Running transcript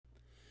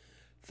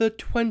the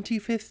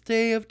 25th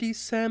day of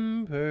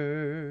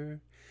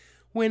December,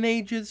 when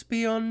ages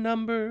beyond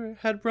number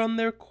had run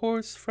their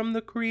course from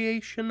the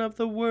creation of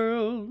the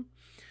world,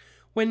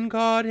 when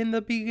God in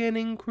the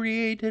beginning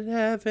created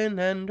heaven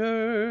and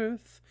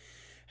earth,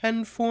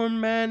 and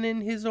formed man in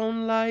his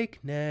own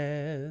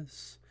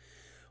likeness,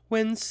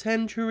 when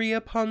century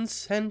upon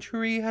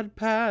century had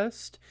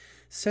passed,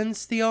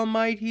 since the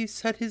Almighty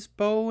set his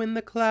bow in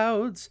the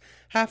clouds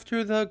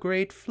after the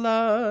great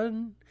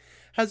flood,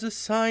 as a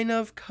sign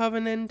of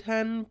covenant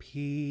and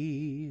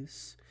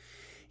peace.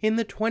 In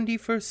the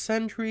 21st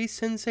century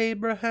since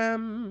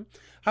Abraham,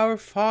 our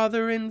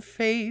father in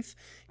faith,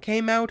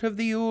 came out of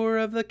the Ur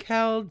of the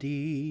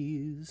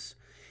Chaldees.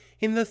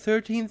 In the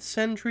 13th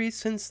century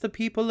since the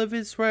people of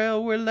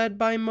Israel were led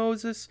by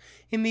Moses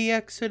in the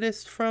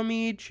Exodus from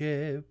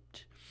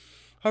Egypt.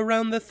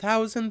 Around the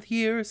 1000th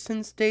year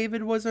since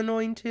David was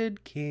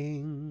anointed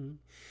king.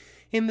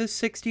 In the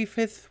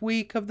 65th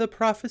week of the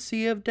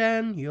prophecy of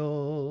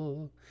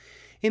Daniel,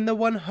 in the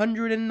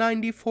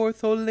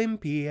 194th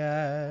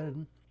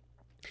Olympiad,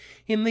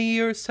 in the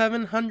year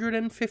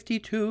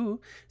 752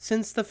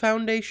 since the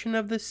foundation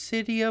of the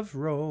city of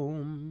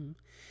Rome,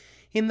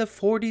 in the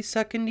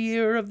 42nd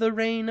year of the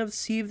reign of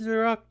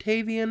Caesar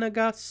Octavian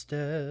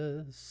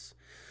Augustus,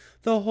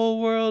 the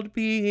whole world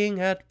being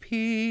at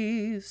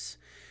peace,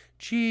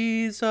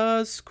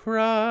 Jesus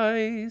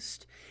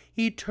Christ,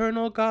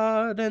 eternal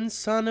God and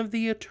Son of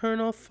the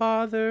eternal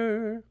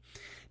Father,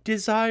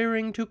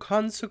 desiring to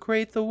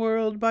consecrate the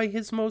world by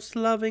his most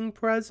loving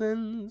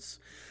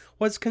presence,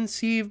 was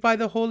conceived by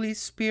the Holy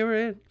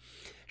Spirit,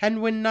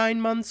 and when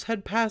 9 months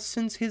had passed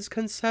since his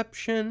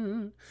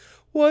conception,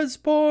 was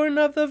born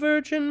of the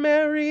Virgin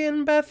Mary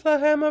in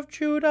Bethlehem of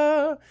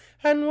Judah,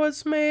 and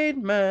was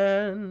made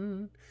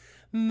man.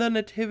 The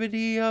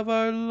Nativity of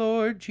our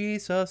Lord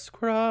Jesus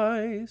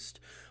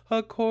Christ,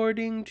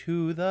 according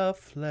to the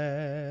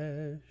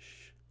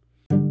flesh.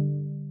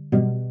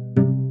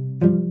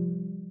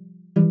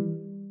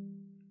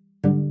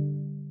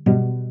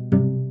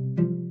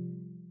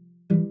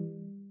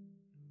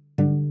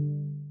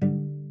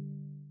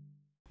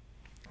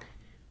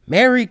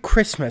 Merry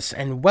Christmas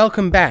and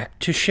welcome back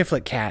to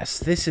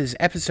Shifletcast. This is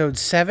episode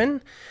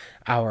 7,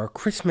 our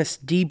Christmas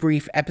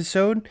debrief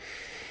episode,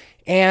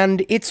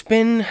 and it's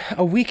been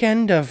a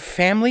weekend of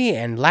family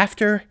and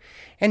laughter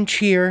and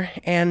cheer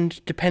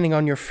and, depending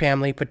on your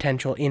family,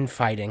 potential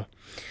infighting.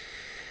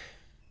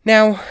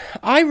 Now,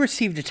 I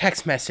received a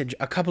text message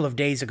a couple of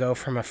days ago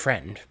from a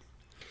friend,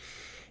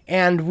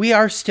 and we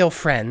are still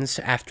friends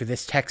after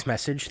this text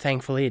message.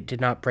 Thankfully, it did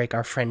not break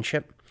our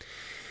friendship.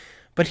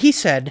 But he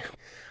said,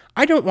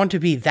 "I don't want to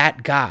be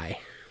that guy,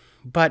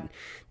 but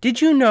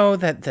did you know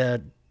that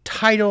the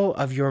title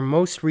of your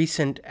most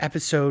recent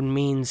episode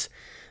means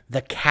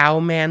the cow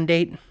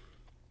mandate?"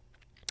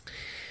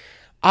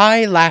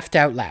 I laughed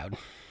out loud.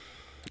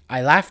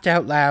 I laughed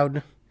out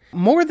loud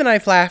more than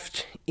I've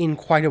laughed in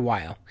quite a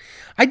while.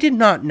 I did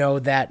not know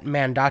that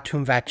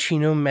mandatum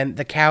vaccinum meant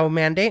the cow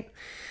mandate,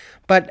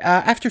 but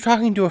after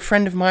talking to a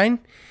friend of mine,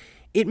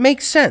 it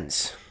makes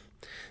sense.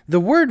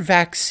 The word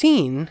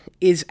vaccine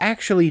is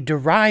actually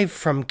derived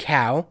from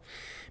cow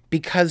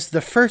because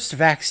the first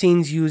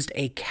vaccines used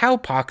a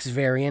cowpox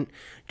variant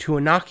to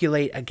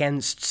inoculate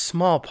against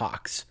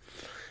smallpox.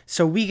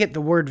 So we get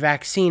the word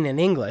vaccine in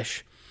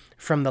English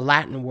from the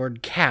Latin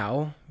word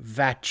cow,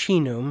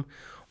 vaccinum,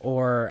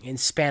 or in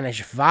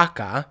Spanish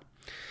vaca,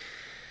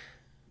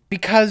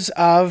 because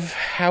of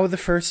how the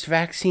first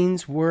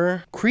vaccines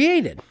were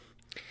created.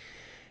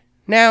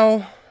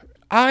 Now,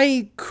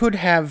 I could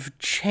have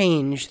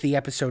changed the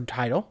episode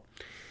title,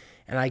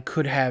 and I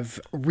could have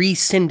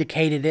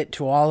re-syndicated it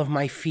to all of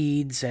my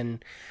feeds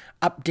and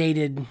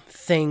updated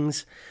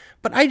things,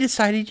 but I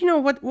decided, you know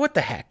what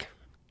the heck?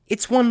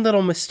 It's one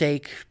little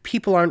mistake.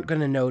 People aren't going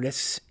to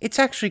notice. It's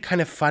actually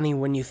kind of funny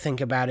when you think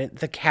about it,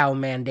 the cow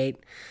mandate,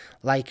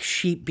 like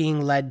sheep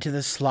being led to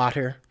the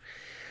slaughter.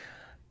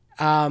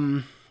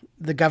 The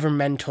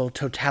governmental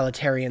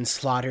totalitarian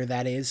slaughter,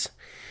 that is.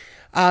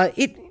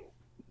 It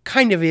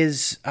kind of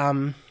is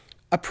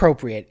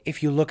appropriate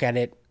if you look at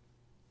it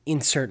in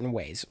certain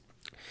ways.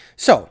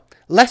 So,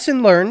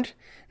 lesson learned.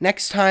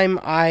 Next time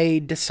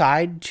I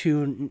decide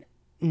to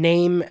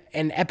name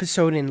an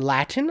episode in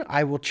Latin,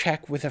 I will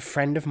check with a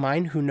friend of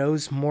mine who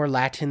knows more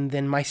Latin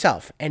than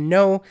myself. And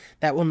no,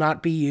 that will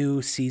not be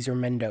you, Cesar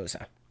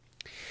Mendoza.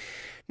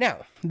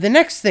 Now, the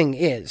next thing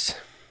is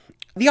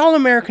the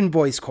All-American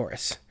Boys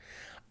Chorus.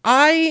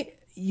 I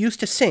used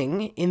to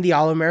sing in the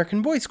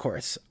All-American Boys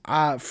Chorus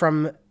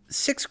from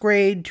 6th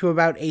grade to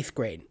about 8th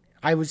grade.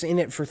 I was in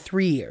it for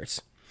 3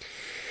 years.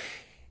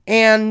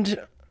 And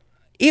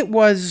it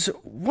was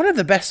one of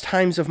the best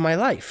times of my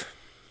life.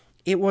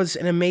 It was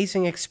an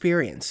amazing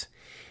experience.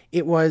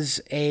 It was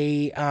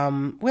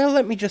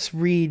let me just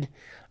read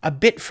a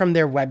bit from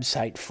their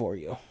website for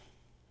you.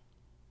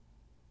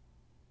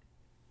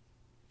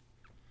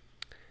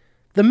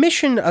 The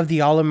mission of the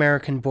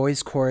All-American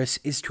Boys Chorus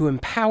is to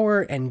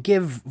empower and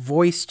give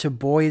voice to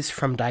boys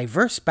from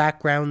diverse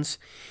backgrounds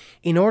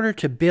in order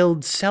to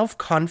build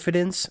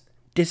self-confidence,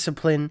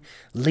 discipline,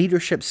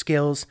 leadership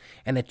skills,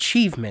 and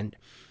achievement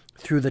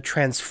through the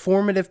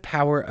transformative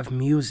power of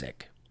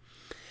music.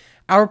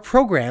 Our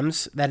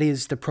programs, that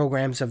is, the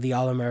programs of the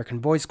All-American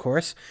Boys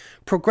Chorus,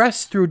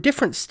 progress through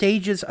different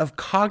stages of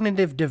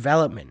cognitive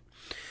development,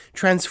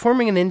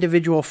 transforming an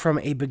individual from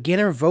a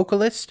beginner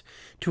vocalist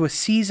to a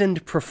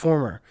seasoned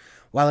performer,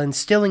 while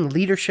instilling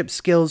leadership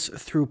skills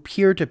through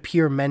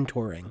peer-to-peer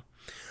mentoring.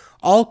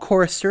 All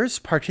choristers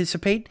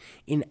participate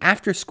in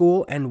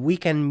after-school and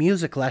weekend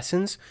music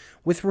lessons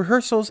with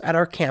rehearsals at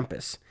our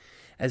campus,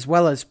 as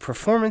well as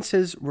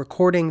performances,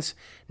 recordings,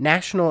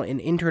 national and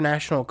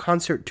international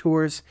concert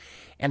tours,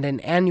 and an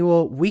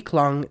annual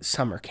week-long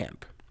summer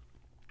camp.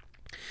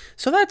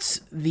 So that's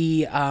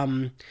the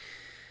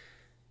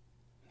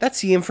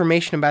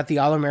information about the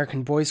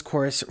All-American Boys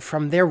Chorus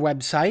from their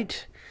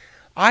website.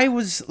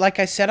 Like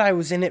I said, I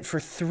was in it for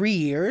 3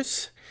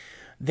 years.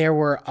 There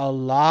were a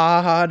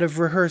lot of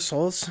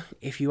rehearsals.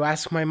 If you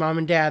ask my mom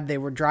and dad, they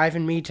were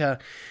driving me to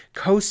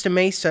Costa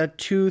Mesa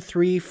 2,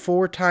 3,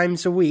 4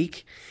 times a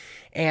week.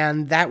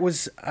 And that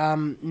was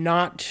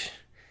not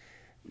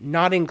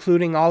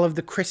including all of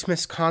the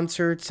Christmas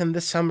concerts and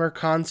the summer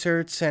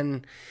concerts.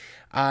 And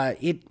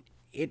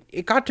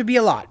it got to be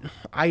a lot.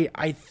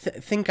 I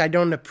think I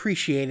don't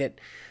appreciate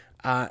it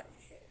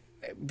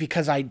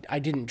because I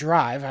didn't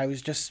drive. I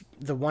was just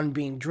the one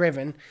being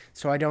driven.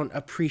 So I don't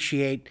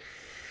appreciate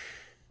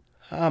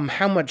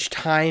how much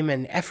time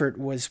and effort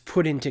was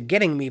put into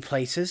getting me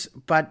places,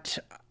 but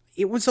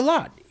it was a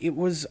lot. It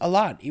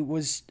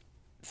was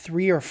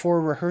 3 or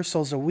 4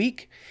 rehearsals a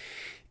week,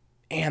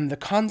 and the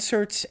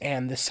concerts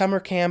and the summer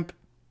camp,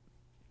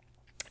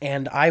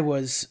 and I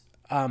was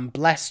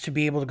blessed to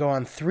be able to go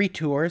on 3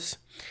 tours.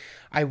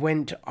 I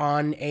went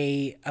on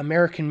a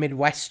American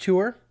Midwest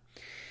tour,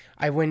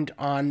 I went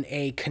on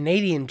a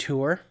Canadian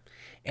tour,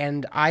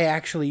 and I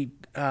actually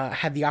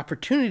had the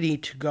opportunity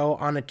to go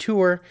on a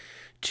tour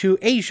to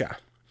Asia.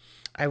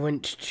 I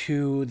went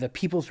to the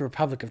People's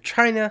Republic of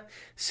China,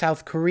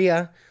 South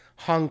Korea,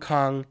 Hong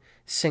Kong,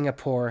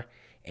 Singapore,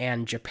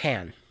 and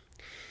Japan.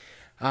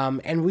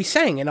 And we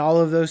sang in all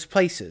of those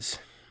places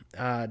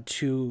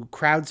to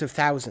crowds of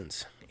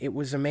thousands. It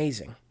was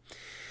amazing.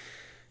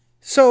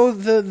 So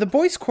the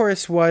boys'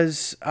 chorus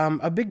was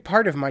a big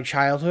part of my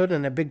childhood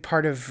and a big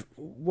part of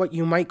what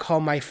you might call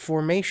my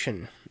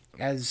formation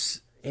as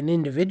an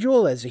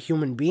individual, as a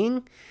human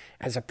being,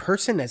 as a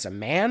person, as a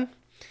man.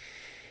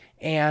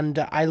 And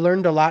I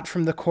learned a lot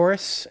from the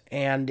chorus,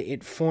 and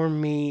it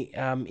formed me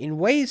in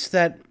ways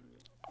that,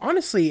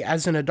 honestly,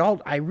 as an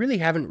adult, I really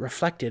haven't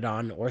reflected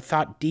on or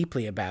thought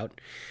deeply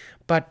about,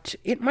 but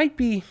it might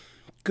be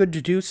good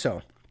to do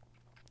so.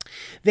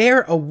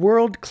 They're a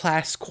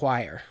world-class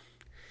choir.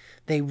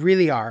 They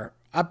really are.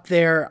 Up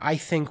there, I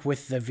think,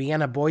 with the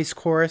Vienna Boys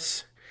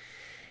Chorus.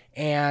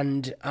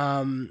 And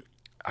I'm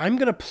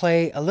going to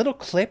play a little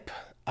clip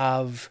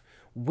of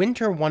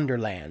Winter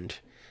Wonderland,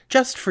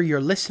 just for your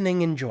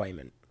listening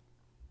enjoyment.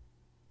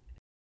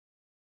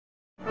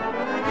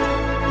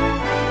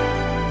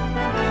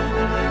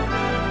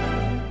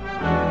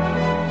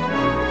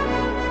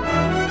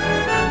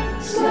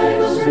 Sleigh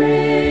bells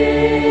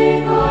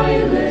ring, are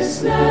you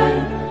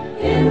listening?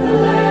 In the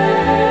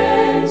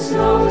lane,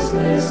 snow is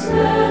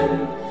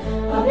glistening.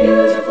 A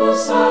beautiful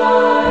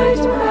sight,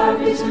 we're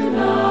happy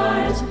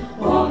tonight,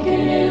 walking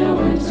in a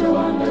winter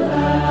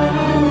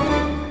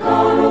wonderland.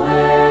 Gone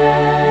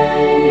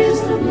away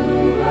is the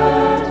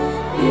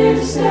bluebird, here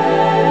to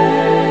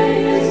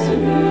stay is the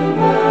new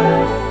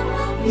bird.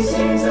 He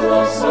sings a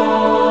love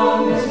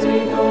song as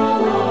we go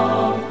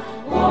along,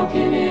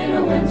 walking in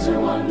a winter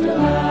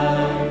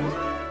wonderland.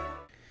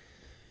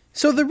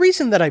 So the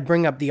reason that I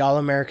bring up the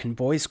All-American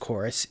Boys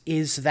Chorus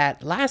is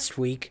that last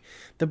week,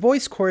 the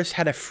Boys Chorus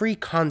had a free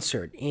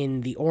concert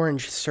in the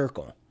Orange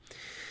Circle.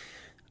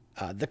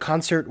 The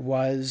concert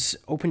was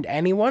open to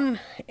anyone,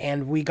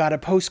 and we got a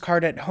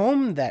postcard at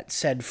home that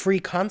said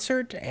free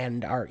concert,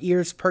 and our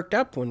ears perked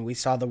up when we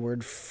saw the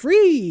word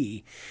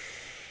free.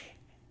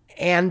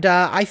 And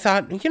I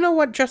thought, you know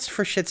what, just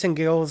for shits and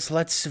giggles,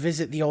 let's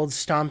visit the old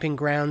stomping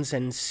grounds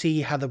and see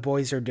how the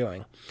boys are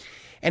doing.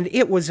 And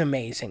it was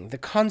amazing. The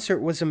concert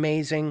was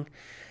amazing.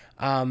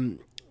 The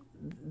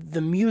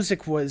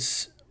music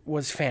was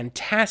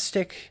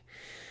fantastic.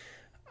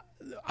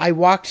 I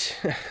walked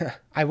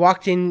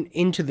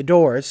into the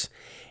doors,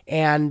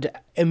 and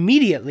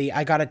immediately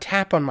I got a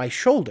tap on my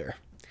shoulder.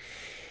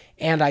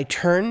 And I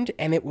turned,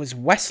 and it was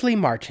Wesley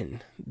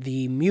Martin,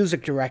 the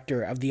music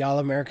director of the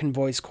All-American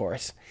Boys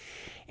Chorus.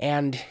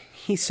 And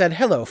he said,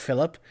 "Hello,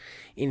 Philip,"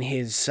 in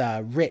his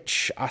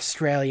rich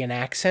Australian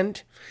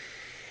accent.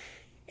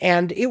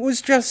 And it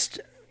was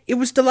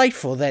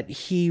delightful that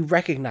he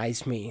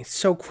recognized me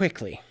so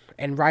quickly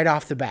and right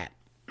off the bat.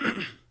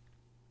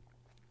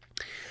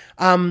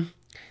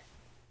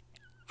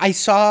 I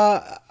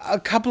saw a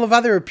couple of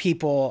other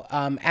people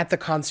at the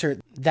concert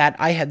that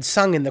I had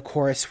sung in the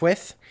chorus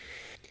with.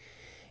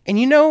 And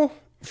you know,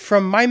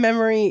 from my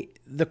memory,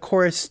 the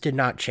chorus did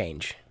not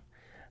change.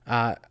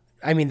 I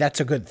mean, that's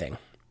a good thing.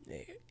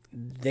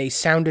 They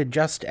sounded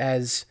just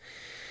as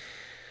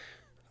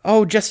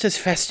Oh, just as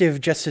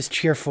festive, just as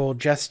cheerful,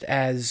 just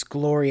as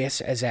glorious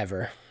as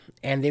ever.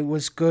 And it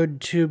was good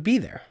to be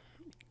there.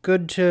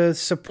 Good to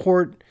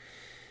support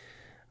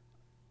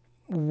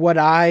what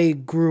I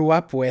grew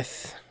up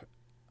with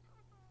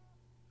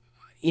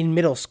in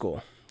middle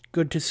school.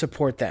 Good to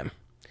support them.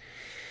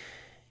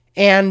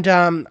 And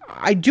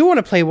I do want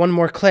to play one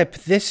more clip.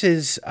 This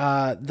is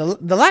the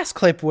last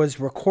clip was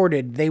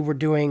recorded. They were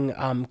doing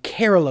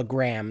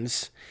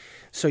carolograms.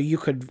 So you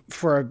could,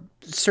 for a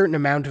certain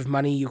amount of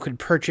money, you could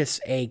purchase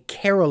a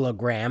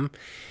carologram,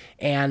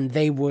 and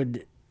they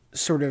would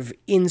sort of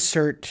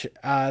insert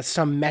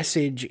some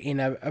message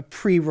in a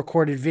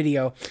pre-recorded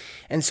video.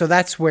 And so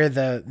that's where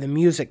the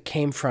music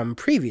came from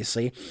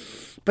previously.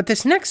 But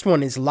this next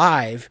one is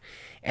live,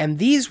 and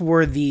these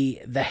were the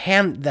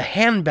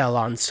handbell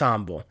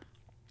ensemble.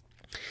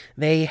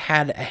 They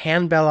had a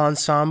handbell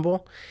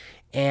ensemble,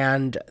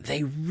 and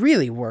they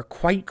really were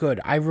quite good.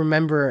 I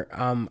remember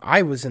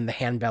I was in the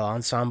handbell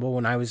ensemble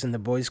when I was in the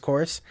boys'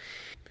 chorus,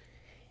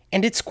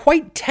 and it's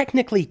quite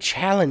technically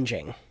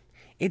challenging.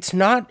 It's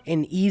not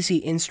an easy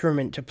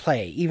instrument to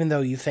play, even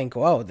though you think,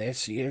 oh,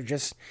 you're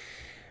just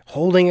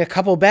holding a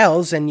couple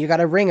bells and you got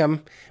to ring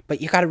them,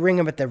 but you got to ring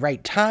them at the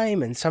right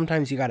time, and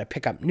sometimes you got to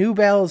pick up new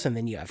bells, and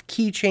then you have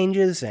key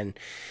changes, and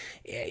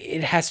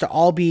it has to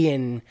all be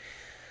in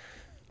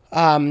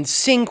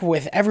sync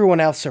with everyone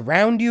else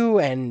around you,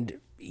 and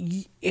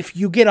if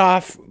you get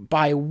off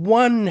by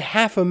one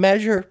half a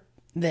measure,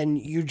 then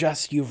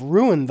you've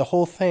ruined the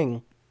whole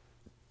thing.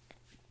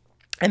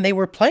 And they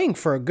were playing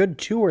for a good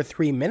 2 or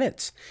 3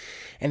 minutes,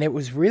 and it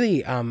was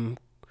really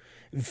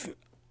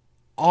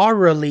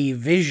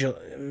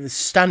aurally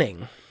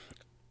stunning.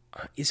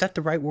 Is that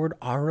the right word?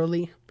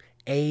 Aurally?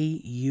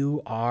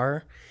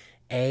 Aurally.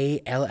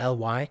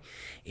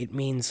 It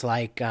means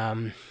like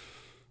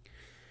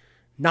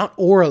not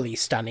orally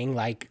stunning,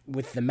 like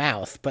with the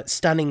mouth, but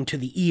stunning to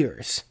the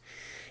ears.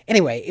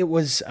 Anyway, it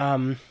was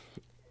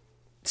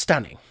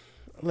stunning.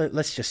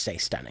 Let's just say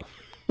stunning.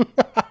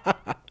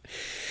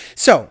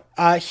 So,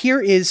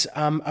 here is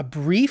a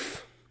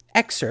brief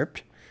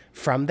excerpt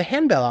from the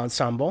Handbell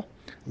Ensemble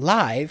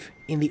live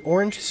in the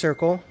Orange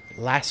Circle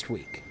last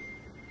week.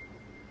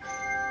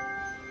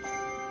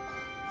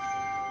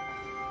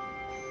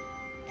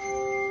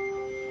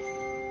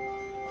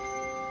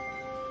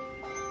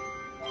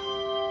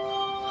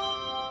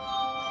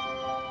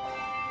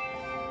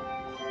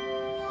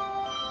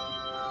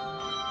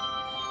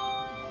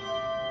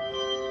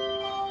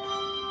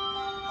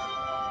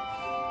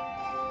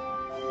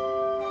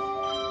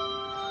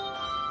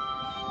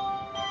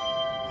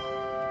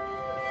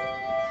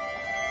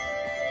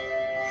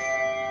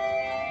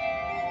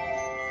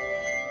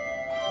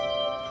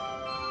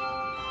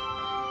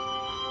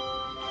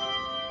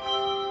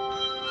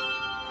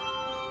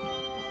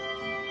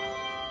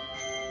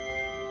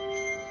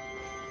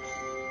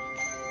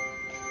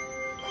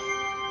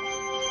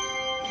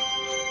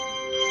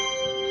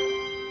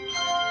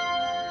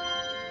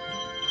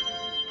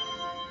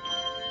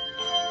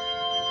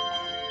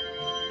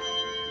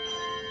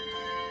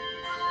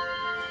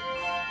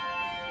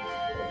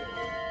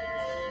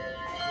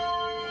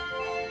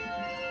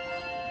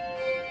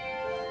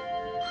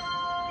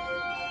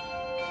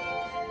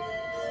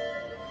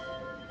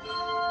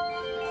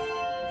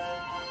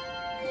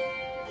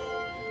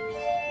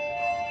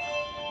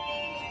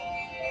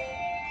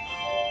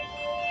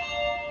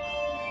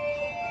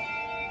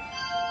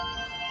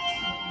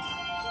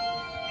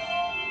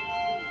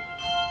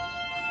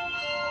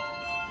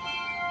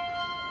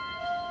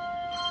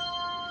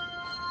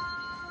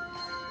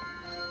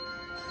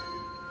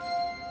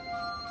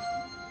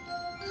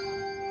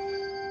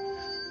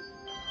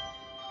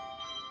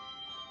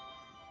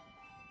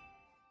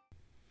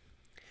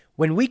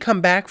 When we come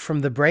back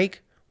from the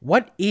break,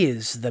 what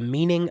is the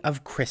meaning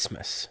of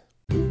Christmas?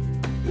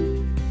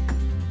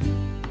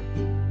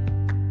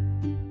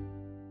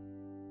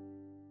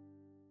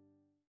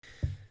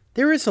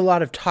 There is a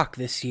lot of talk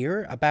this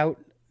year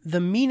about the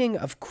meaning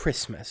of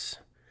Christmas.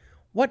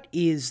 What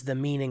is the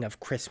meaning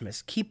of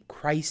Christmas? Keep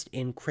Christ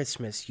in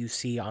Christmas, you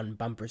see on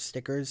bumper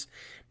stickers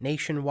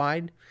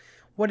nationwide.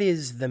 What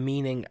is the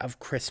meaning of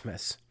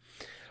Christmas?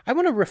 I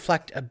want to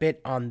reflect a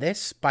bit on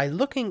this by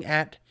looking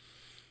at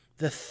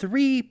the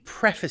 3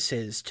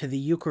 prefaces to the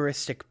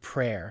Eucharistic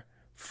prayer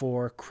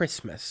for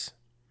Christmas.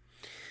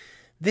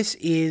 This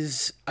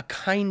is a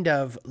kind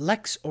of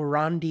lex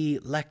orandi,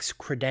 lex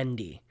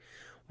credendi.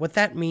 What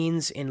that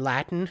means in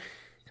Latin,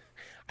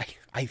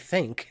 I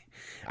think,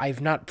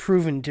 I've not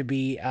proven to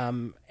be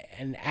an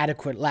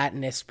adequate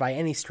Latinist by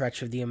any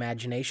stretch of the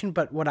imagination,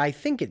 but what I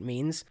think it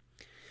means,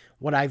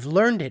 what I've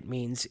learned it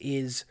means,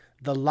 is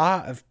the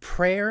law of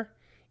prayer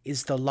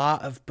is the law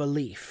of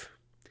belief.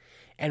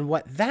 And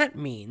what that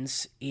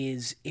means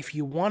is if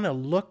you want to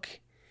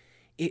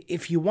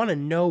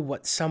know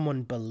what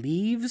someone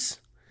believes,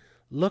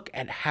 look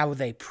at how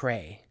they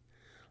pray.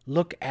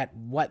 Look at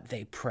what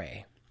they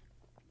pray.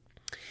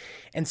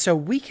 And so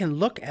we can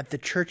look at the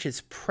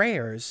church's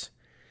prayers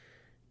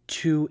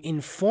to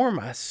inform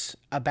us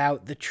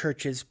about the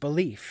church's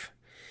belief.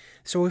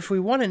 So if we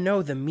want to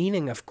know the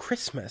meaning of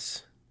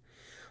Christmas,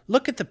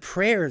 look at the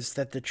prayers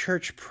that the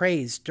church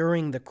prays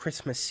during the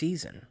Christmas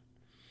season.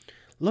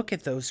 Look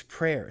at those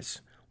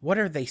prayers. What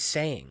are they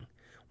saying?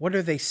 What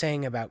are they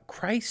saying about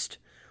Christ?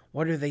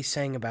 What are they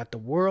saying about the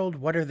world?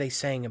 What are they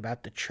saying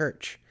about the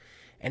church?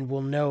 And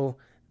we'll know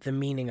the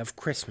meaning of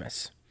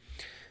Christmas.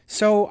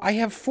 So I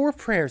have 4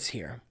 prayers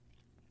here.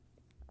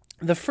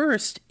 The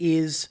first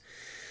is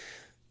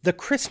the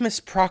Christmas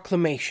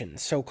Proclamation,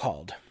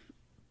 so-called.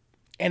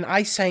 And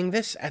I sang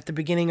this at the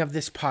beginning of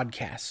this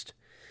podcast.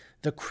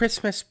 The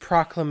Christmas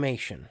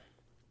Proclamation.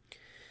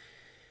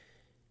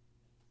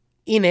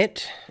 In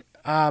it,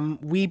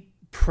 we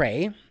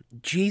pray,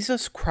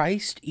 Jesus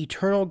Christ,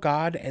 eternal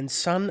God and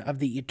Son of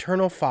the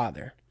eternal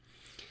Father,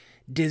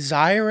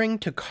 desiring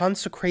to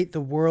consecrate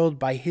the world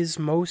by his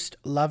most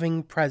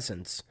loving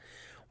presence,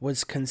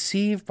 was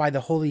conceived by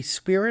the Holy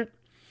Spirit,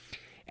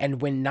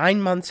 and when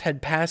 9 months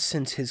had passed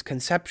since his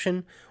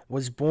conception,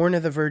 was born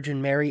of the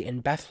Virgin Mary in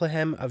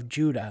Bethlehem of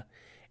Judah,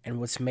 and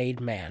was made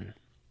man.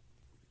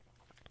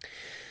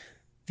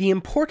 The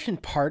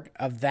important part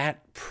of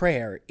that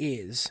prayer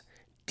is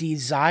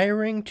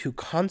desiring to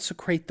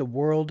consecrate the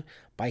world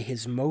by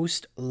his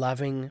most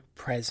loving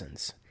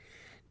presence.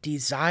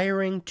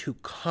 Desiring to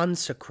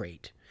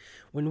consecrate.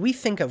 When we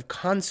think of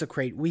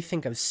consecrate, we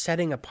think of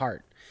setting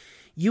apart.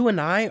 You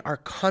and I are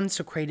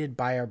consecrated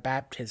by our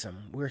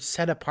baptism. We're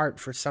set apart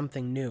for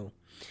something new.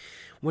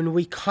 When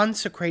we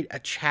consecrate a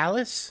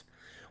chalice,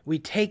 we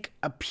take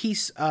a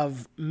piece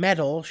of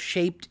metal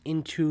shaped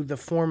into the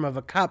form of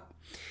a cup,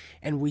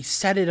 and we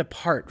set it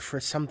apart for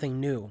something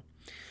new.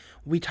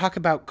 We talk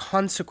about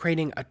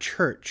consecrating a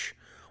church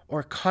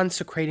or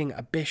consecrating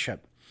a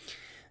bishop.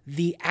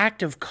 The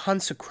act of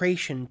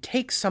consecration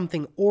takes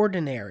something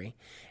ordinary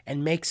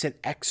and makes it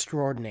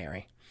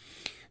extraordinary.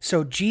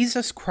 So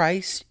Jesus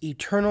Christ,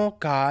 eternal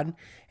God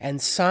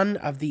and Son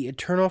of the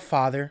eternal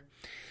Father,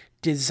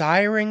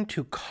 desiring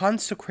to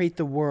consecrate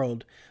the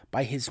world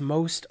by his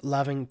most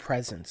loving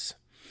presence.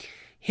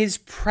 His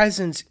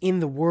presence in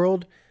the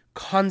world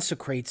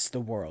consecrates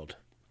the world.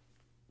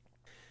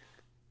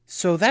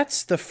 So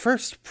that's the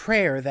first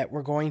prayer that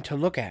we're going to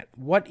look at.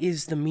 What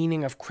is the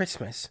meaning of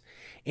Christmas?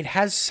 It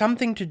has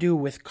something to do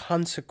with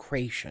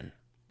consecration.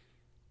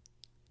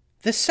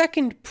 The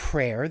second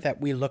prayer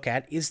that we look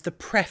at is the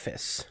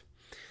preface.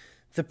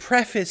 The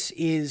preface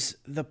is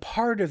the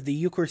part of the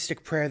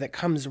Eucharistic prayer that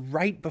comes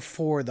right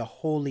before the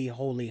Holy,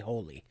 Holy,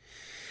 Holy.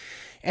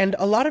 And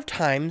a lot of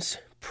times,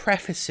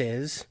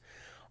 prefaces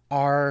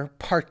are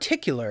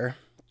particular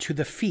to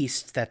the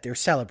feast that they're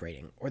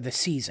celebrating, or the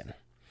season.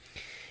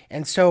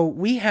 And so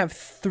we have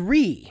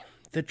 3.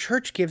 The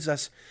church gives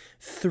us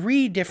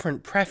 3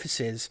 different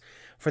prefaces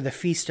for the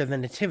Feast of the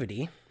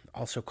Nativity,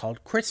 also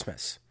called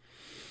Christmas.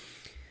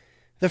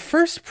 The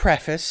first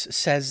preface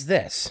says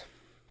this: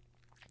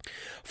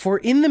 "For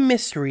in the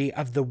mystery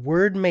of the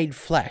Word made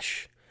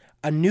flesh,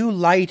 a new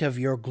light of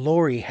your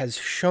glory has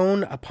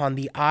shone upon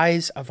the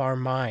eyes of our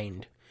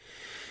mind,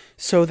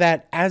 so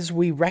that as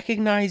we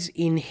recognize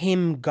in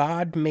him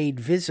God made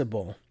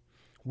visible,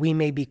 we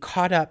may be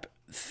caught up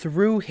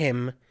through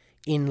him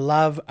in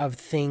love of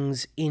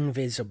things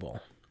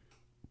invisible."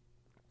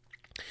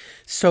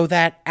 So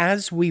that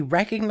as we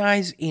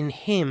recognize in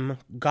him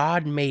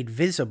God made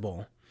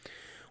visible,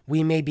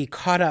 we may be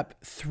caught up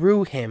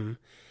through him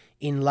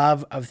in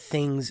love of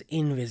things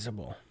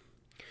invisible.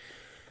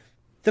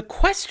 The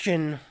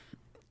question,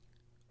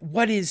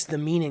 what is the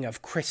meaning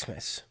of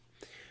Christmas,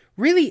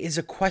 really is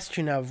a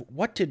question of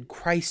what did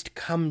Christ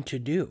come to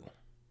do?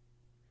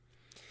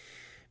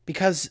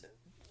 Because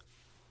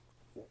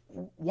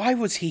why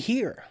was he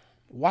here?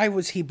 Why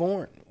was he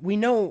born? We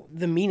know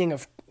the meaning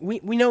of, we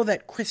know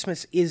that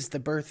Christmas is the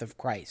birth of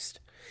Christ.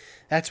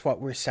 That's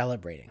what we're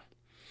celebrating.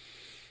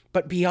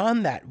 But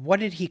beyond that,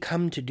 what did he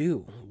come to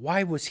do?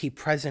 Why was he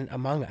present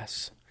among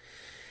us?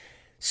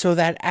 So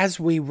that as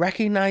we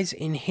recognize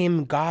in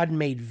him God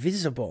made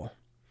visible,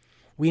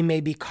 we may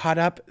be caught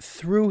up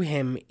through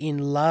him in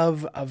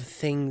love of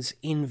things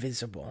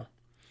invisible.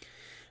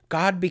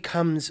 God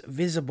becomes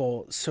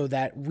visible so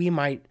that we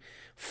might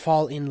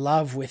fall in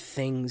love with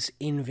things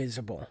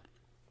invisible.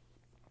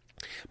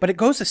 But it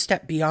goes a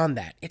step beyond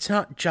that. It's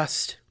not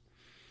just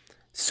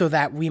so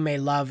that we may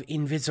love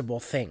invisible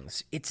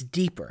things. It's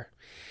deeper.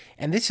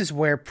 And this is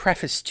where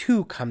Preface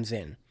 2 comes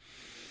in.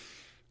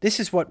 This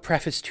is what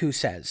Preface 2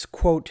 says,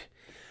 quote,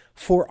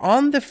 "For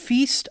on the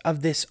feast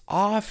of this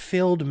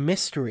awe-filled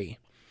mystery,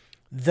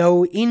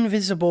 though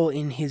invisible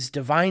in his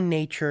divine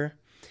nature,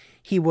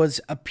 he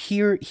has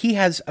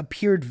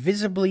appeared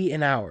visibly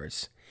in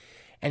ours,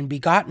 and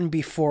begotten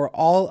before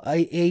all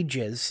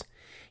ages,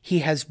 he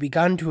has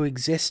begun to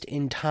exist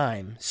in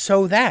time,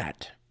 so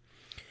that,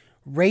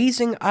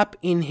 raising up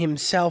in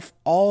himself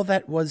all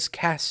that was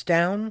cast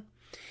down,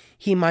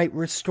 he might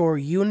restore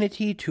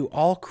unity to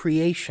all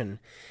creation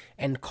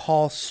and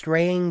call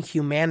straying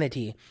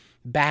humanity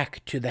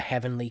back to the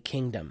heavenly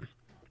kingdom."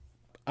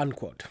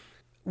 Unquote.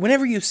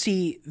 Whenever you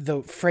see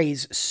the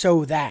phrase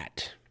 "so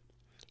that,"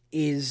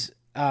 is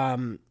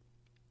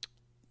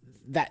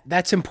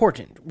that's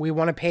important. We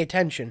want to pay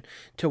attention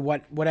to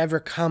whatever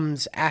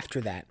comes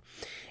after that.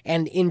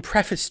 And in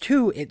preface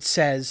 2, it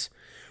says,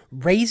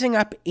 raising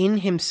up in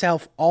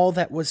himself all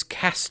that was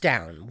cast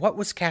down. What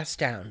was cast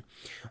down?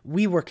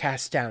 We were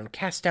cast down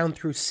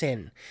through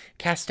sin,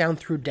 cast down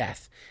through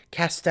death,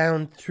 cast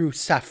down through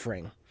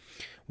suffering.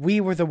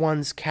 We were the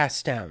ones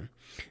cast down.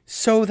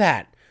 So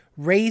that,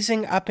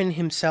 raising up in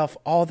himself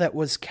all that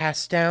was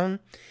cast down,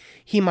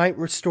 he might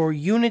restore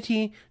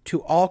unity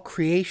to all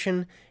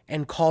creation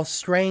and call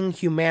straying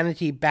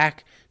humanity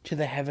back to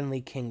the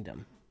heavenly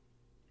kingdom.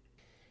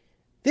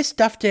 This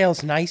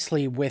dovetails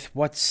nicely with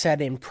what's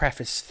said in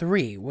preface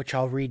 3, which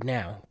I'll read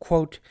now.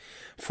 Quote,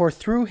 "For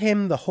through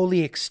him the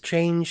holy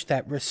exchange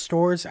that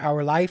restores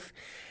our life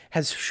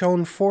has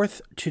shone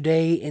forth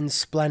today in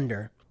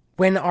splendor.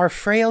 When our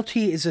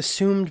frailty is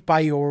assumed by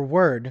your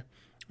word,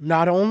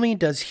 not only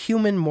does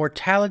human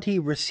mortality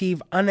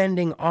receive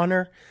unending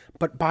honor,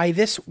 but by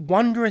this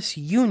wondrous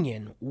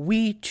union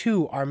we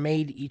too are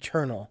made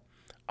eternal."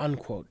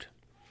 Unquote.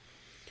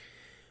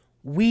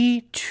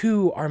 We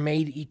too are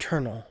made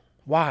eternal.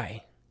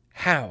 Why?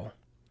 How?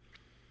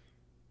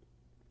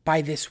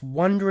 By this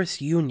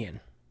wondrous union.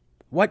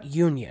 What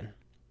union?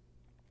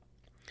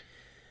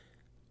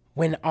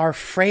 When our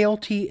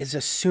frailty is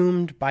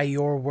assumed by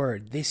your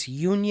word, this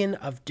union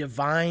of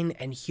divine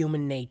and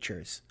human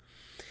natures.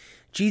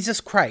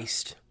 Jesus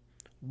Christ,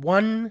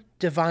 one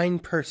divine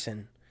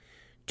person,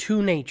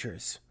 two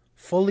natures,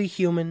 fully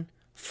human,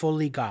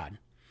 fully God.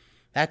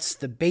 That's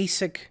the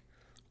basic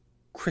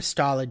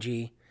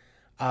Christology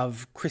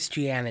of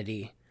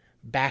Christianity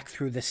back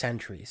through the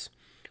centuries.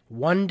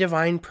 One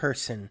divine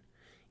person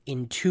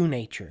in two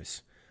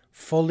natures,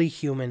 fully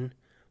human,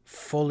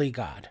 fully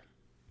God.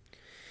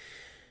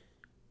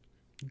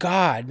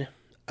 God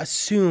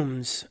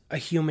assumes a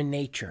human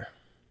nature.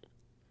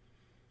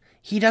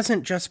 He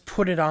doesn't just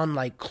put it on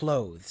like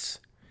clothes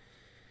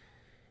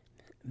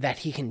that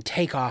he can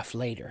take off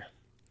later.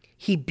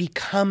 He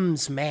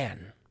becomes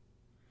man.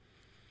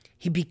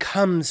 He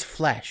becomes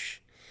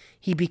flesh.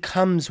 He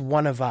becomes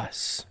one of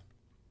us.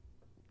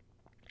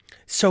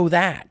 So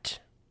that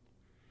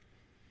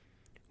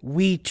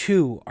we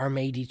too are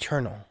made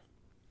eternal.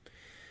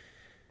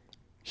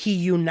 He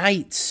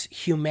unites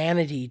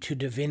humanity to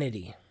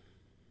divinity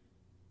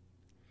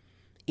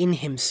in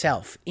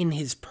himself, in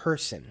his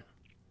person.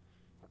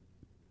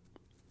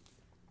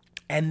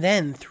 And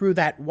then through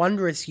that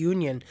wondrous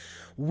union,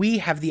 we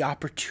have the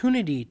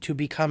opportunity to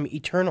become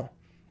eternal.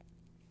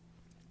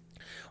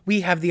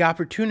 We have the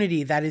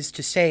opportunity, that is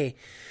to say,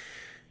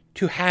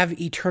 to have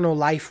eternal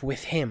life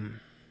with him.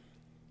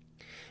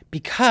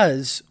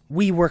 Because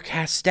we were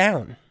cast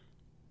down.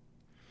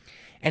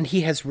 And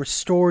he has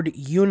restored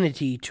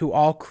unity to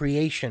all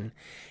creation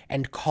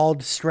and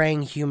called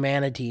straying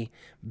humanity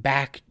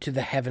back to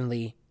the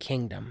heavenly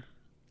kingdom.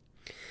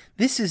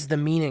 This is the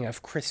meaning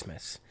of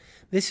Christmas.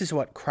 This is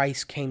what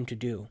Christ came to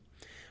do.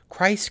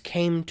 Christ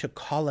came to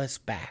call us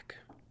back.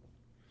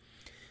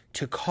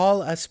 To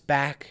call us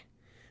back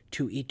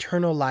to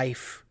eternal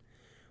life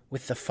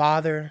with the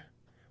Father,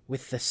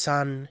 with the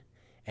Son,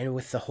 and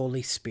with the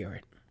Holy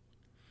Spirit.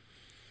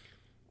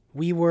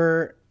 We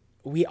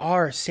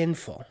are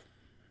sinful,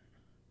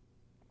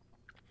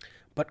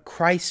 but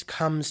Christ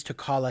comes to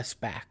call us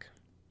back.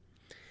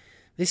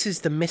 This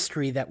is the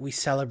mystery that we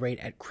celebrate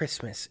at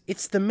Christmas.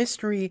 It's the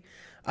mystery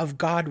of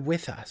God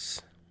with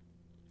us.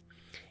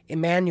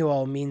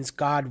 Emmanuel means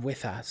God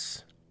with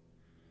us.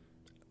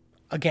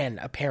 Again,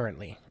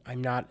 apparently,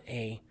 I'm not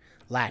a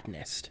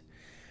Latinist,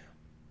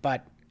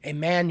 but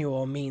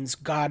Emmanuel means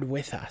God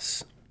with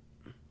us.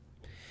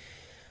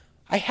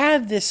 I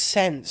had this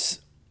sense,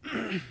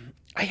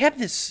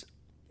 this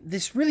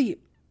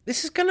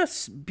is going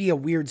to be a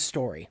weird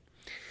story,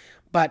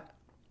 but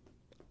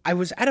I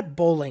was at a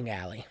bowling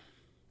alley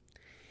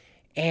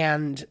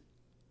and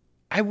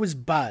I was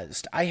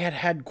buzzed. I had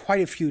had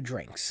quite a few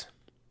drinks.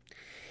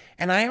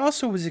 And I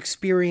also was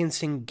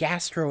experiencing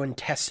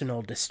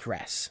gastrointestinal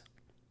distress.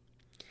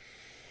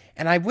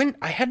 And I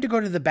had to go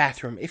to the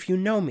bathroom. If you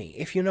know me,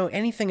 if you know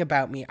anything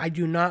about me, I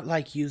do not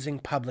like using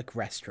public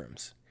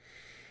restrooms.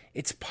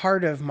 It's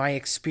part of my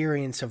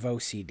experience of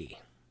OCD.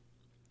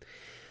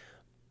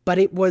 But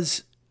it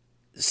was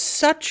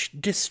such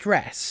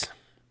distress.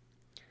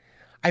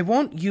 I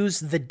won't use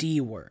the D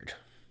word.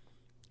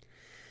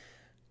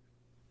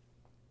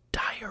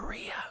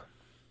 Diarrhea.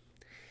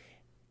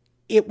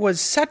 It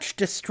was such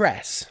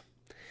distress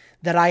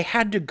that I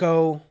had to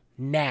go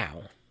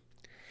now.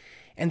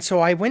 And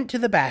so I went to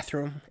the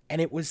bathroom, and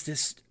it was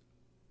this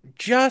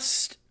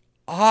just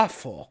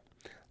awful,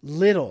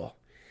 little,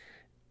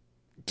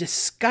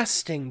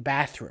 disgusting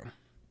bathroom.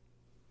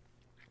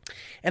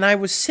 And I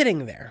was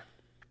sitting there,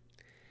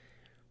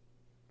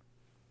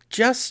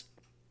 just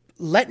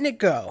letting it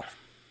go.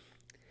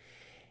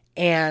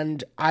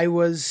 And I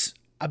was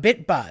a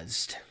bit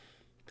buzzed.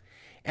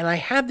 And I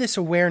had this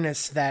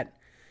awareness that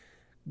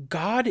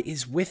God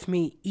is with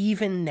me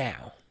even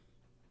now,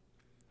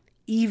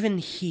 even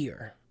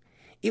here.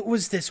 It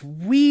was this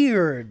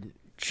weird,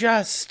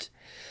 just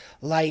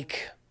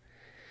like,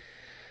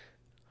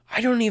 I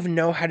don't even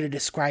know how to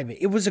describe it.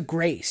 It was a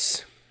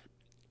grace.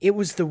 It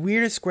was the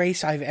weirdest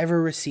grace I've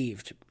ever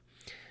received.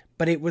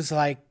 But it was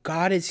like,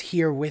 God is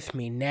here with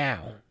me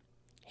now.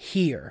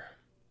 Here.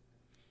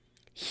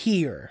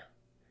 Here.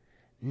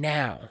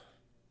 Now.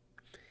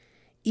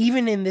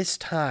 Even in this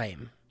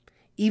time.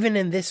 Even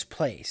in this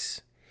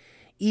place.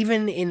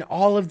 Even in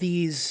all of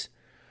these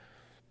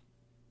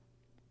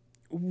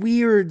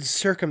weird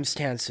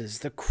circumstances,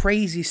 the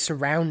crazy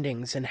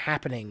surroundings and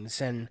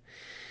happenings, and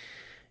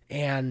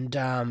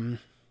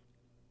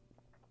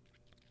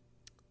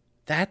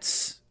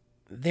that's,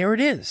 there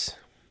it is.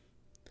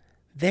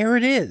 There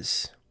it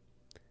is.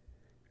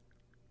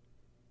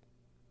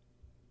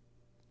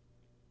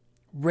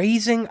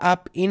 Raising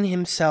up in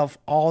himself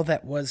all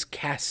that was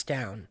cast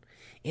down.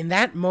 In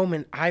that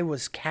moment, I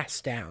was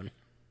cast down.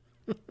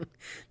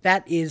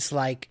 That is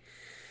like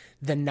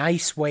the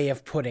nice way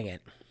of putting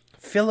it.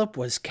 Philip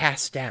was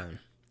cast down.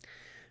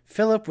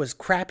 Philip was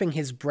crapping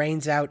his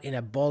brains out in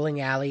a bowling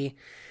alley,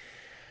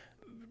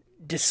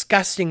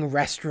 disgusting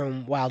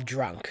restroom while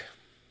drunk.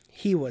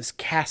 He was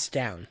cast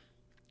down.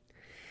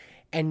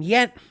 And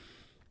yet,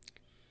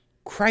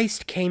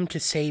 Christ came to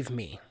save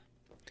me.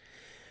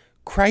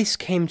 Christ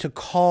came to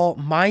call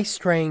my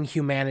straying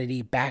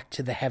humanity back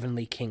to the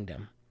heavenly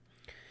kingdom.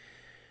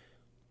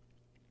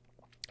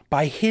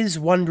 By his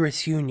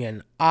wondrous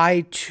union,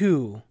 I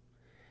too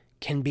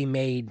can be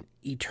made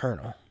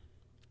eternal.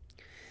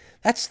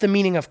 That's the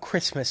meaning of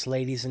Christmas,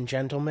 ladies and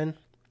gentlemen.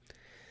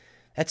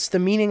 That's the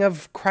meaning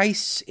of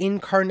Christ's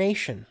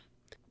incarnation.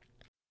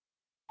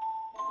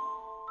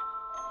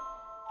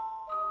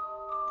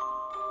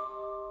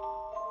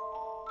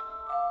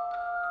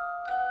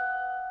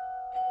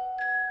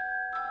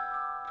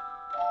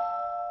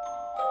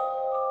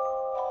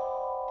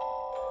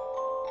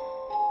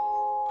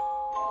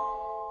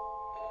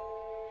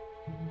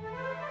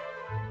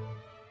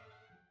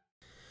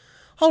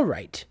 All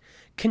right,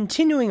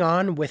 continuing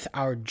on with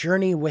our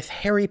journey with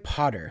Harry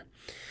Potter.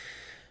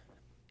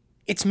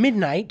 It's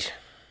midnight,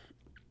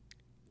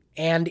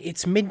 and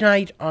it's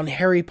midnight on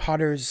Harry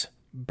Potter's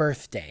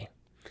birthday,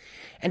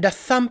 and a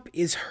thump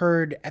is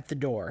heard at the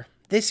door.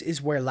 This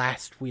is where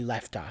last we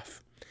left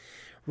off.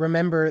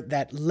 Remember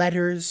that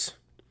letters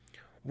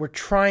were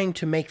trying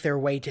to make their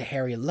way to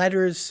Harry.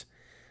 Letters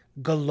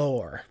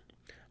galore.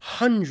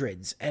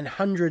 Hundreds and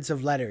hundreds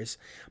of letters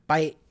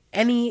by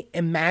any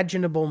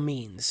imaginable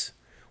means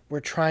were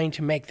trying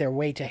to make their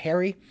way to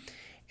Harry,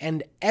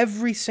 and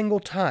every single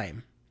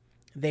time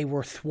they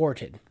were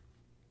thwarted.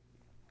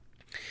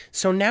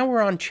 So now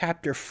we're on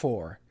chapter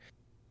 4.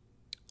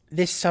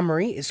 This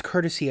summary is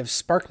courtesy of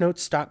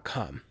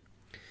sparknotes.com.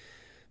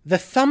 The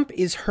thump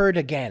is heard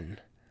again.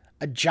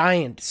 A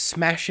giant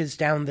smashes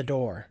down the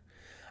door.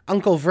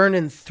 Uncle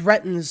Vernon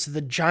threatens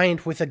the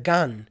giant with a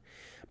gun,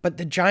 but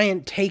the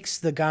giant takes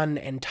the gun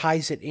and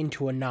ties it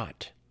into a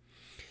knot.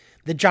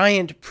 The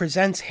giant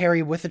presents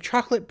Harry with a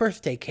chocolate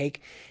birthday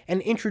cake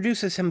and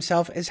introduces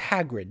himself as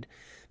Hagrid,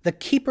 the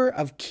keeper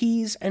of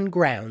keys and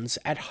grounds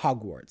at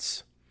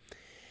Hogwarts.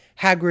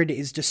 Hagrid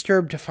is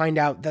disturbed to find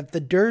out that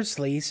the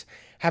Dursleys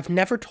have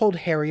never told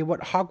Harry what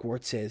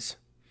Hogwarts is.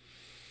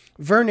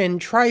 Vernon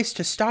tries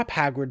to stop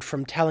Hagrid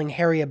from telling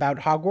Harry about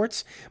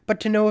Hogwarts, but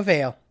to no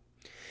avail.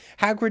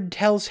 Hagrid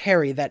tells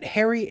Harry that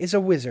Harry is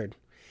a wizard,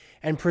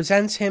 and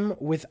presents him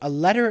with a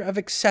letter of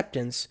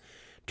acceptance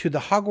to the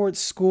Hogwarts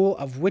School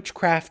of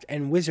Witchcraft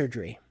and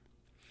Wizardry.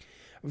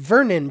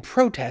 Vernon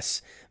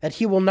protests that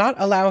he will not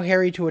allow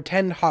Harry to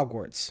attend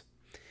Hogwarts.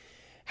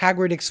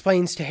 Hagrid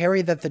explains to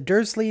Harry that the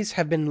Dursleys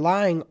have been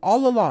lying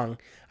all along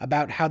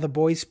about how the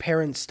boy's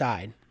parents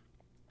died.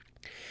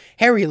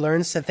 Harry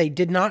learns that they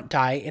did not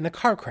die in a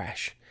car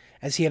crash,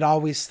 as he had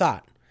always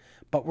thought,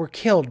 but were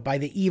killed by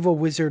the evil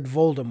wizard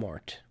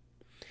Voldemort.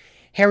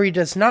 Harry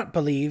does not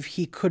believe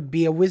he could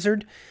be a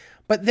wizard,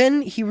 but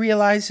then he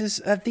realizes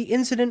that the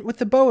incident with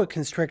the boa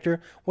constrictor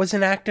was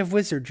an act of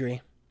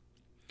wizardry.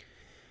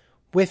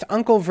 With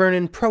Uncle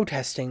Vernon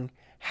protesting,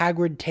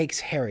 Hagrid takes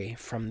Harry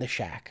from the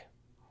shack.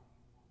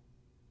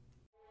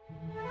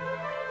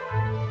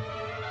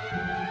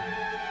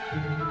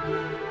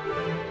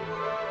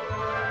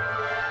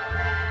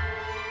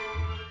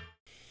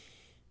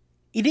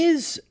 It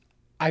is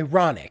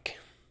ironic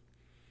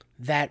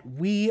that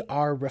we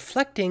are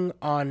reflecting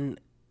on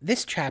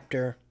this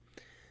chapter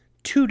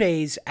 2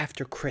 days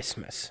after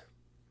Christmas.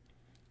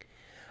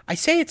 I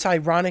say it's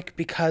ironic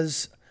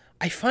because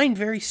I find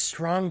very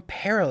strong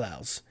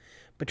parallels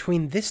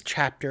between this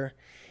chapter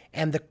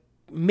and the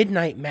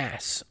midnight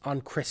mass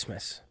on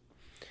Christmas.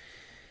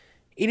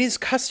 It is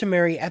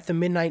customary at the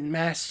midnight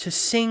mass to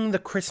sing the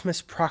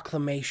Christmas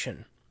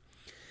Proclamation,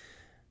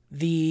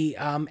 the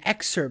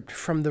excerpt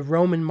from the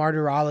Roman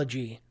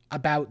Martyrology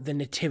about the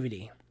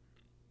Nativity.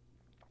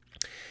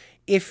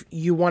 If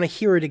you want to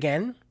hear it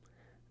again,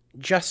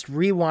 just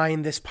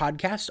rewind this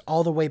podcast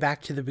all the way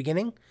back to the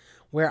beginning,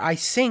 where I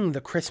sing the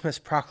Christmas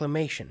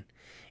Proclamation.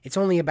 It's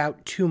only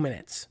about 2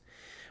 minutes,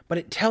 but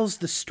it tells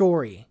the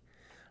story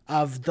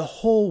of the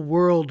whole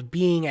world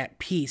being at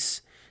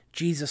peace.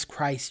 Jesus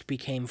Christ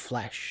became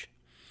flesh.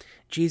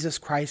 Jesus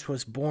Christ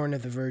was born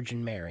of the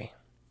Virgin Mary.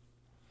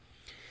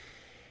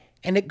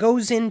 And it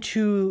goes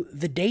into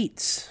the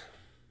dates,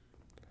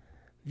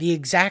 the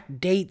exact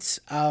dates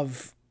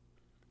of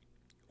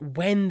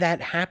when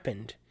that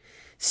happened,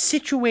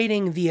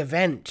 situating the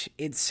event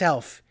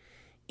itself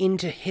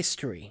into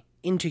history,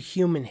 into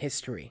human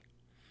history.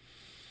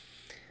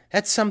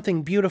 That's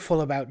something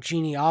beautiful about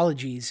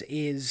genealogies,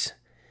 is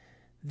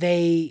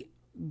they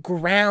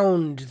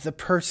ground the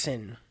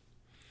person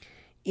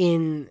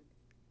in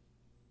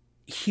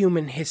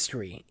human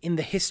history, in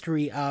the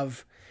history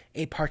of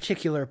a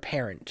particular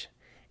parent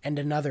and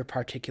another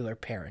particular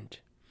parent.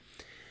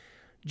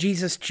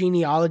 Jesus'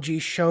 genealogy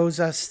shows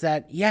us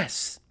that,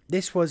 yes,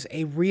 this was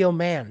a real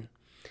man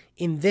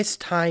in this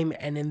time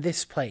and in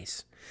this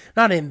place.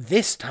 Not in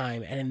this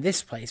time and in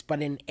this place,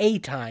 but in a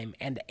time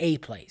and a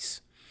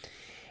place.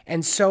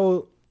 And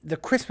so the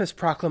Christmas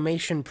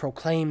Proclamation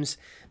proclaims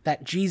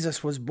that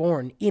Jesus was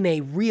born in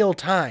a real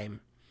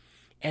time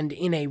and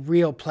in a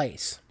real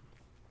place.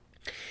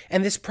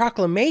 And this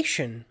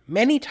proclamation,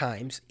 many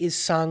times, is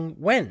sung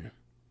when?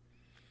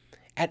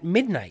 At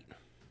midnight.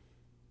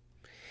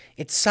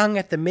 It's sung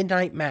at the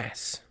midnight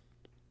mass.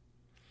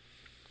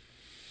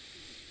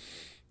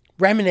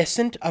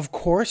 Reminiscent, of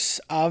course,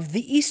 of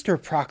the Easter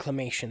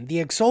proclamation,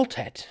 the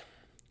Exultet.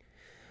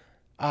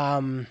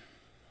 I'm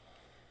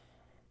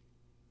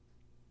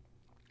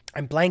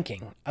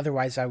blanking,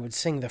 otherwise I would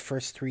sing the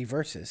first 3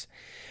 verses.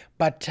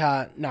 But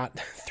not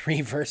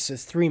 3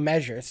 verses, 3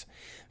 measures.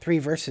 3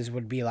 verses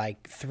would be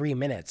like 3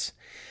 minutes.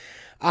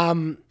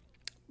 But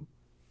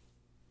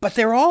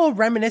they're all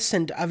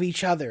reminiscent of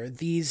each other,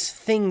 these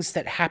things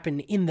that happen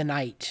in the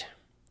night.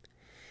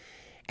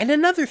 And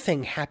another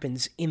thing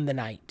happens in the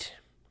night.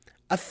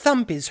 A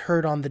thump is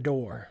heard on the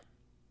door.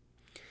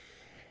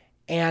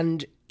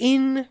 And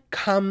in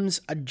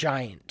comes a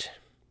giant.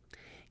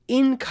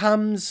 In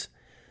comes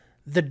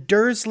the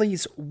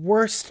Dursleys'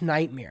 worst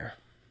nightmare.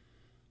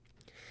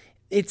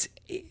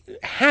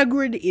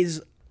 Hagrid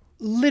is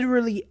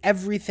literally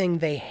everything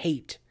they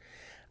hate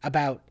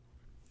about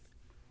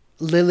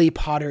Lily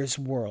Potter's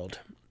world.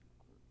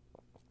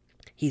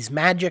 He's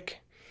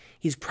magic.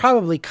 He's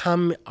probably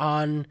come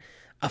on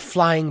a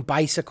flying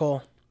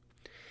bicycle.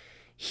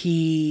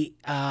 He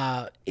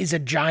is a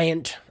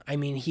giant. I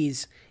mean,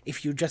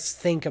 if you just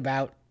think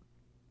about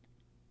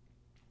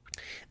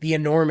the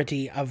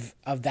enormity of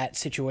that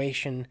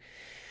situation,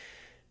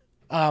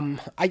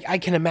 I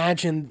can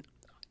imagine.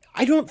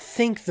 I don't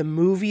think the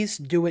movies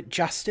do it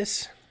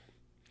justice.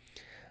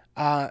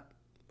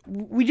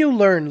 We do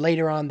learn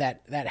later on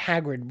that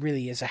Hagrid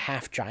really is a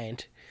half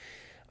giant.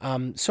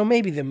 So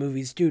maybe the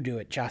movies do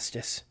it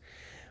justice.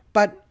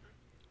 But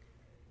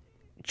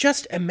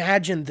just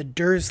imagine the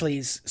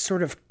Dursleys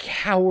sort of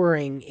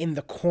cowering in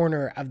the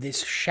corner of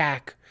this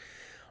shack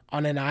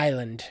on an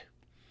island.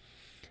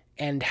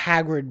 And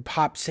Hagrid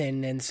pops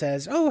in and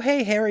says, "Oh,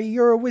 hey, Harry,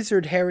 you're a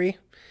wizard, Harry.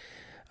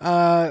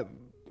 You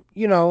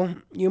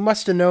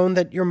must have known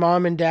that your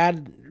mom and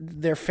dad,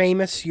 they're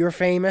famous, you're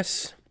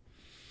famous."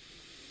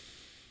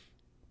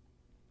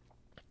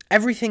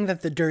 Everything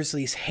that the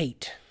Dursleys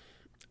hate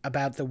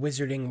about the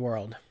wizarding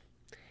world.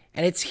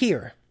 And it's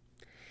here.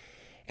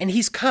 And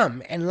he's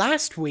come. And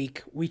last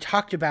week, we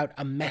talked about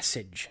a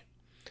message.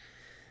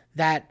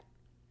 That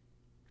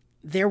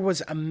there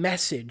was a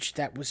message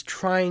that was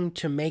trying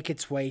to make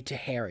its way to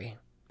Harry.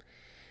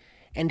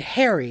 And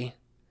Harry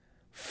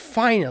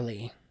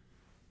finally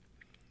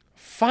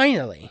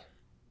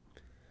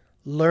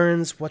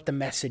learns what the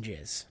message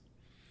is.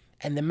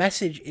 And the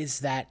message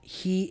is that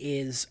he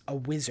is a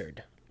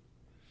wizard.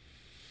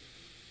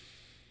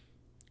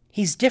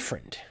 He's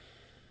different.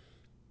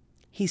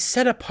 He's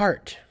set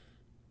apart.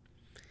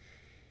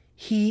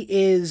 He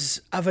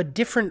is of a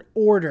different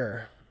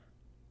order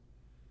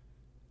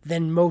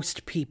than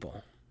most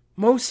people.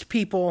 Most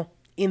people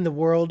in the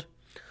world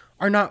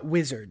are not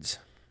wizards.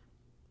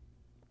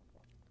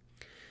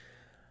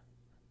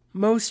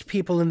 Most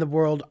people in the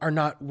world are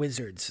not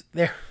wizards.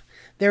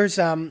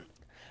 I'm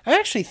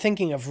actually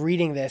thinking of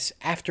reading this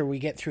after we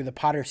get through the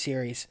Potter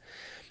series.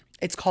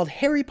 It's called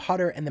Harry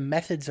Potter and the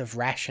Methods of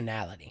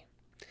Rationality.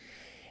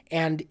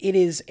 And it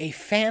is a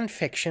fan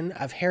fiction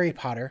of Harry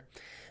Potter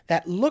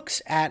that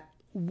looks at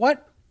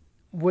what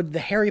would the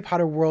Harry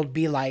Potter world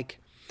be like,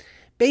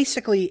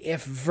 basically,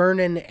 if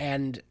Vernon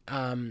and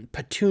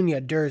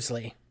Petunia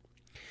Dursley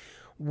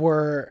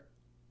were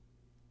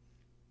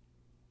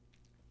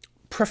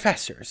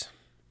professors,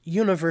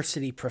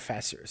 university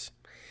professors.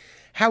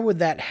 How would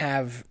that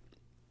have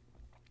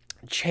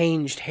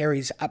changed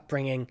Harry's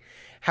upbringing?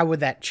 How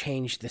would that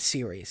change the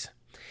series?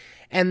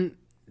 And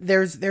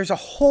there's a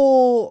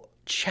whole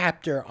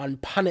chapter on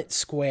Punnett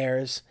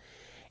squares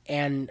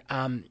and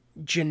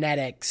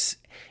genetics,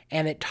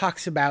 and it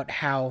talks about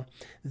how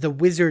the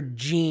wizard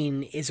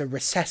gene is a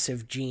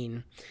recessive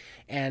gene,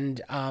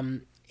 and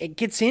it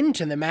gets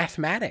into the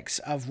mathematics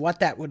of what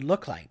that would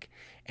look like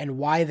and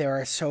why there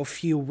are so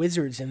few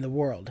wizards in the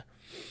world.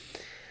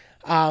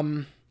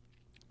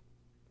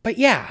 But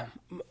yeah,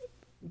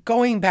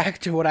 going back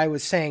to what I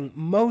was saying,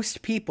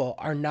 most people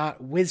are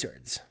not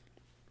wizards.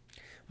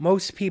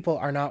 Most people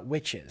are not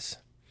witches.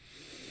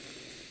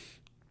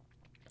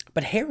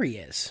 But Harry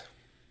is.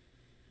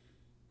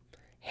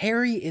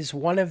 Harry is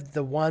one of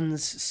the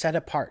ones set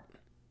apart.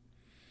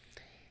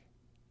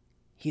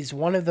 He's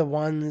one of the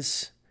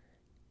ones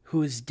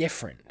who is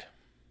different.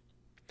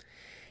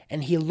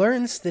 And he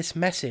learns this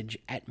message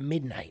at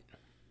midnight.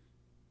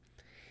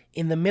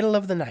 In the middle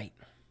of the night.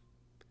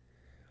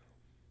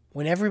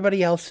 When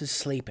everybody else is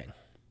sleeping.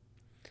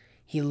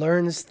 He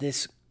learns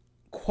this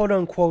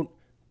quote-unquote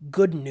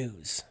good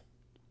news.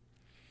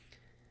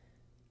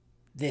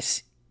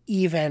 This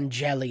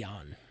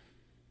evangelion.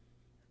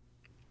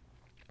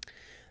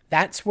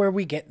 That's where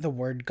we get the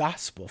word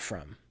gospel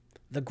from.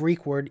 The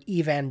Greek word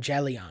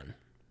evangelion.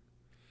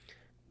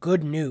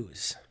 Good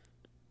news.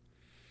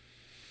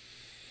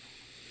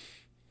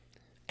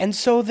 And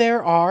so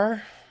there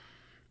are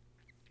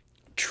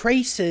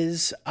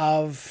traces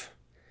of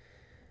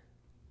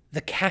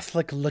the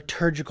Catholic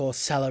liturgical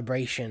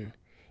celebration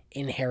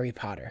in Harry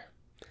Potter.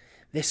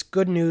 This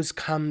good news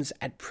comes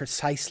at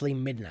precisely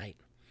midnight.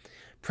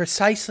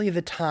 Precisely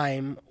the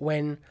time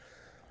when,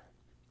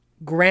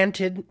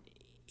 granted,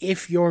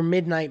 if your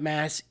midnight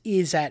mass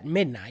is at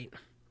midnight,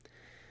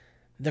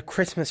 the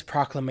Christmas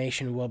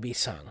Proclamation will be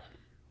sung.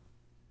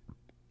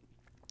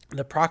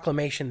 The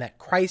proclamation that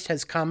Christ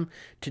has come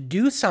to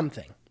do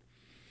something,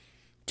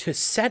 to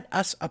set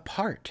us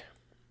apart,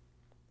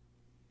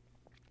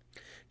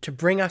 to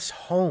bring us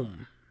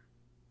home,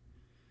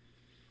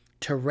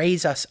 to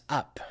raise us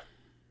up.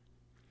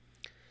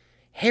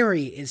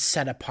 Harry is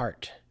set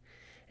apart,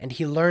 and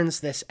he learns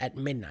this at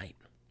midnight.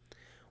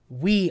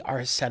 We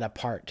are set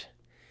apart,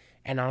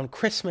 and on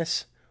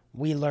Christmas,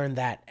 we learn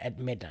that at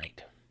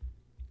midnight.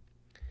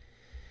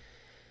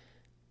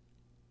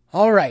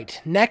 All right,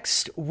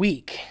 next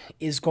week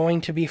is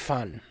going to be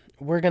fun.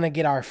 We're going to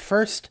get our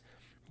first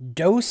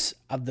dose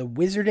of the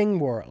wizarding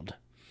world.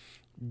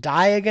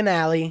 Diagon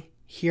Alley,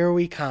 here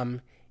we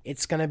come.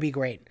 It's going to be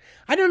great.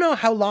 I don't know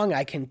how long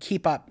I can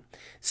keep up.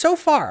 So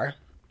far,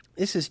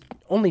 this is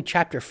only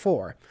chapter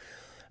 4,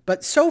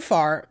 but so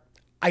far,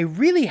 I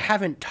really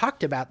haven't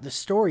talked about the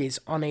stories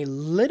on a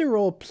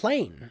literal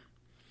plane,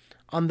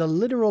 on the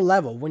literal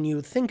level. When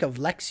you think of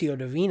Lectio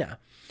Divina,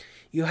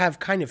 you have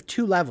kind of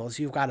two levels.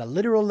 You've got a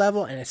literal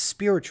level and a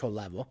spiritual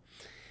level.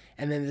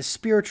 And then the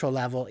spiritual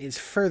level is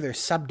further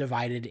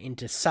subdivided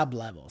into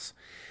sub-levels.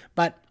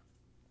 But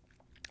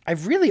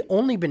I've really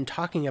only been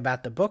talking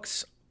about the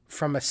books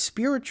from a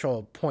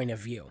spiritual point of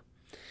view.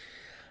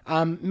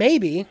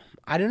 Maybe,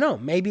 I don't know,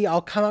 maybe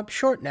I'll come up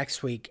short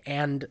next week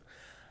and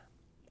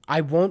I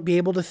won't be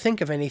able to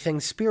think of anything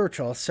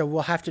spiritual, so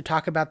we'll have to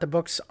talk about the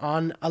books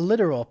on a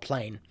literal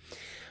plane.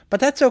 But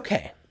that's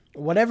okay.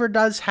 Whatever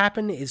does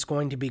happen is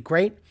going to be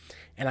great,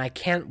 and I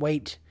can't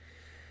wait.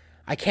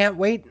 I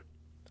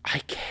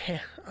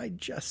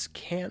just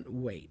can't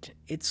wait.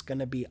 It's going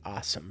to be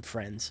awesome,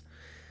 friends.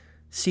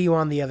 See you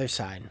on the other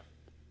side.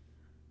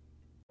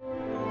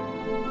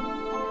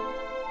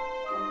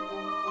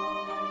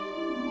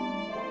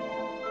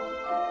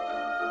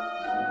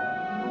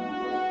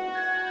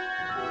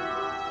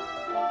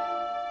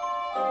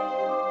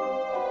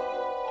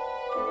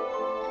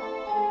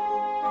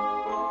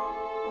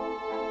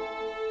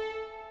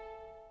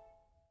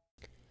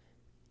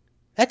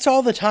 That's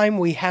all the time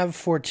we have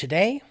for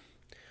today.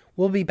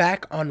 We'll be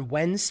back on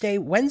Wednesday.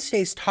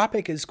 Wednesday's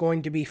topic is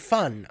going to be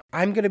fun.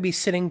 I'm going to be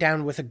sitting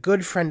down with a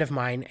good friend of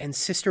mine and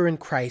sister in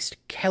Christ,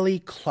 Kelly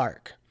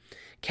Clark.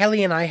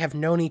 Kelly and I have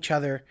known each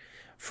other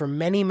for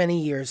many,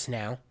 many years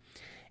now,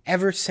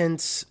 ever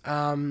since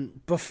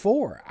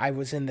before I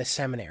was in the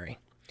seminary.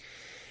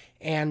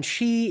 And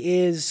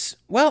she is,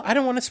 well, I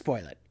don't want to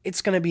spoil it.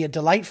 It's going to be a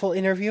delightful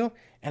interview,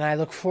 and I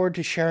look forward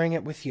to sharing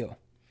it with you.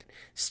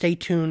 Stay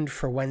tuned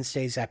for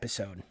Wednesday's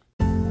episode.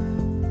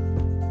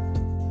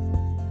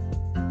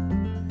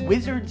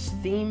 Wizards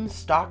theme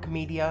stock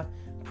media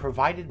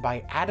provided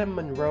by Adam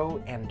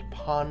Monroe and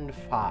Pond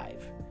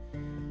 5.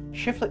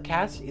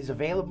 Shifletcast is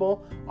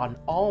available on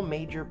all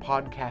major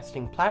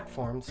podcasting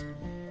platforms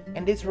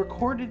and is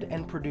recorded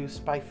and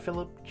produced by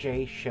Philip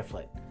J.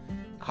 Shiflet.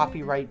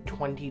 Copyright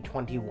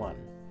 2021.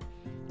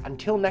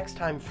 Until next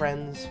time,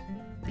 friends,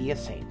 be a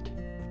saint.